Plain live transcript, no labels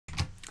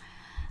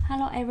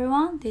Hello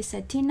everyone, this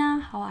is Tina.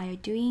 How are you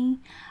doing?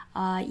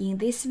 In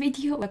this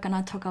video, we're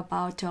gonna talk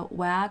about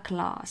where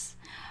clause,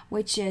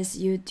 which is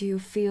you do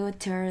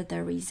filter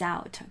the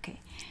result. Okay,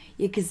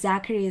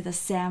 exactly the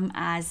same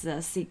as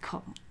the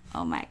SQL.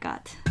 Oh my god.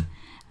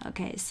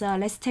 Okay, so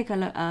let's take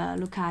a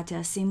look at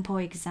a simple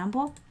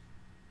example.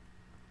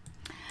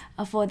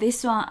 For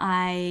this one,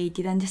 I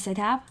didn't set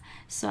up,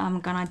 so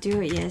I'm gonna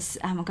do is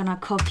I'm gonna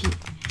copy,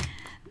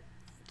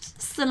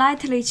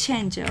 slightly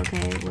change.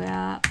 Okay,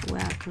 where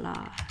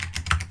clause.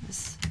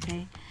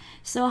 Okay,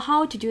 so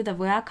how to do the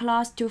where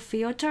clause to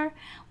filter?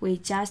 We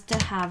just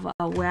have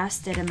a where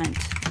statement.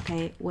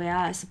 Okay,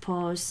 where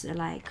suppose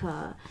like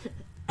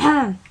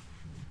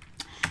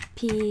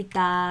p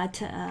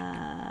dot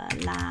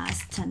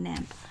last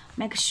name.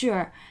 Make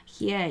sure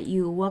here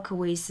you work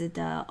with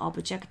the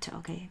object.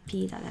 Okay,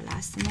 p dot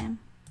last name,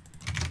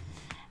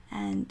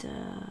 and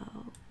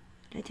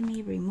let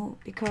me remove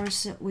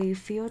because we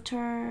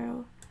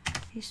filter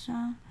this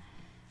one.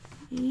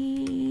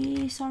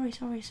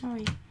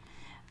 Sorry.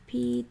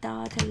 P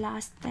dot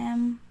last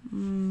name.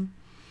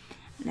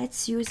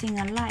 Let's using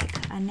a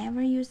like. I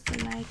never used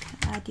the like.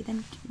 I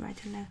didn't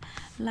write a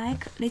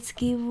like. Let's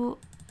give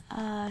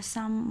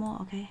some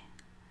more. Okay.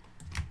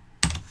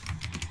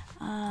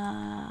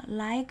 How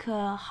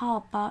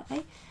about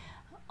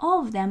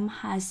all of them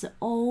has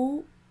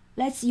O.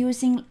 Let's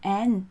using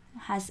N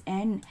has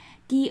N.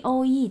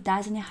 DOE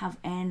doesn't have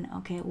N.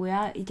 Okay,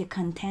 where it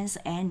contains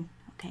N.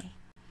 Okay.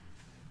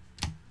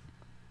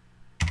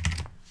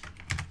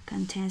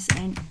 Contains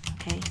N.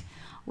 Okay,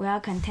 where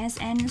contains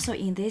N. So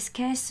in this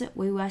case,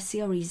 we will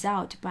see a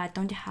result, but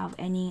don't have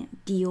any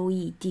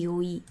DOE.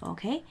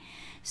 Okay,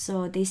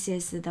 so this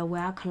is the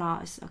where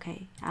clause.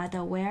 Okay, add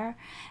a where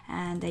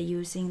and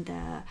using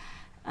the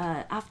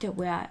after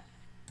where,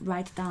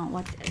 write down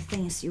what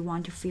things you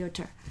want to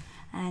filter,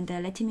 and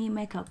let me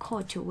make a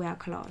call to where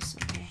clause.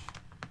 Okay.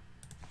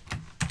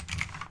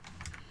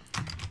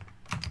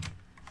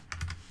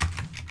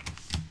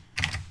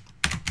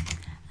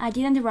 I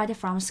didn't write it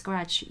from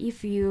scratch.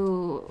 If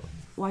you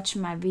watch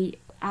my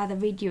other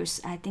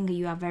videos, I think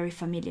you are very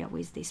familiar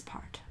with this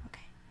part.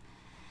 Okay,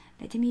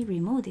 let me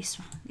remove this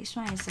one. This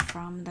one is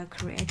from the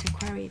create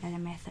query data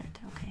method.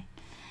 Okay,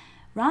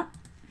 run.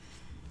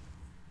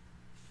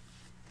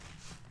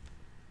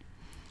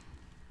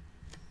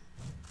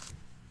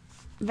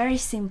 Very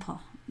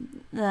simple.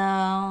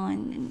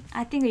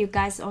 I think you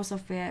guys also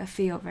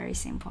feel very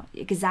simple.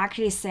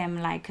 Exactly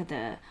same like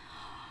the.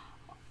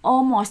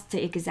 Almost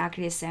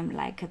exactly the same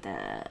like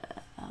the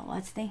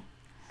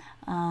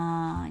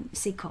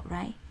SQL,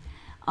 right?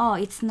 Oh,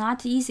 it's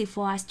not easy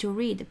for us to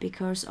read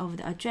because of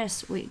the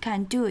address. We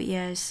can do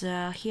is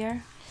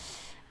here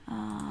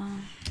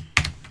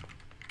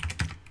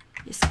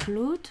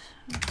exclude.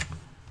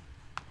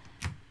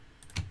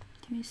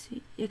 Let me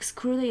see.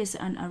 Exclude is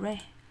an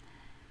array.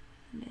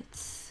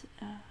 Let's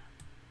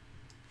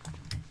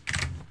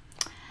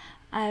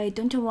I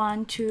don't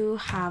want to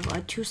have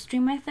a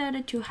toString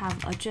method to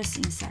have address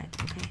inside.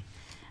 Okay,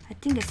 I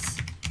think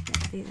it's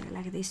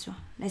like this one.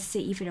 Let's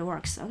see if it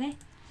works. Okay,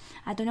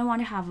 I don't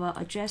want to have an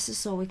address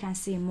so we can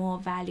see more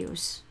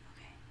values.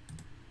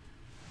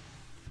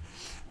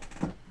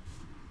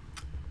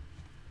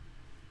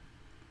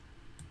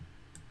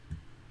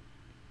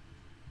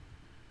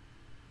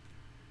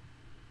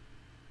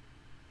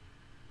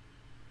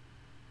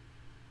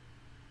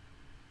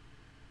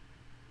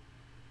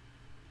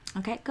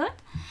 Okay, good.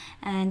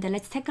 And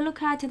let's take a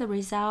look at the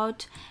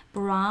result.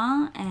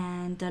 Brown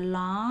and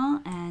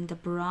long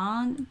and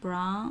brown,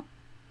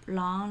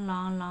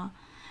 long.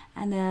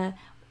 And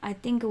I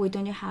think we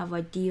don't have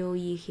a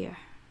DOE here.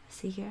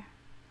 See here?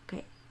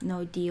 Okay,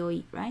 no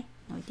DOE, right?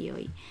 No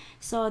DOE.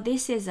 So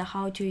this is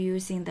how to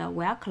using the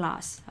where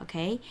clause.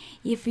 Okay,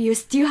 if you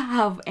still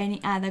have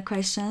any other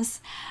questions,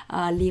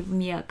 leave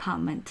me a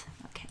comment.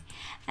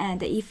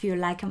 And if you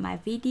like my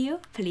video,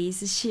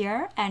 please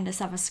share and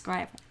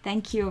subscribe.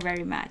 Thank you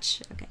very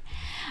much. Okay.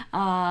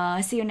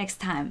 See you next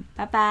time.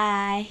 Bye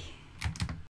bye.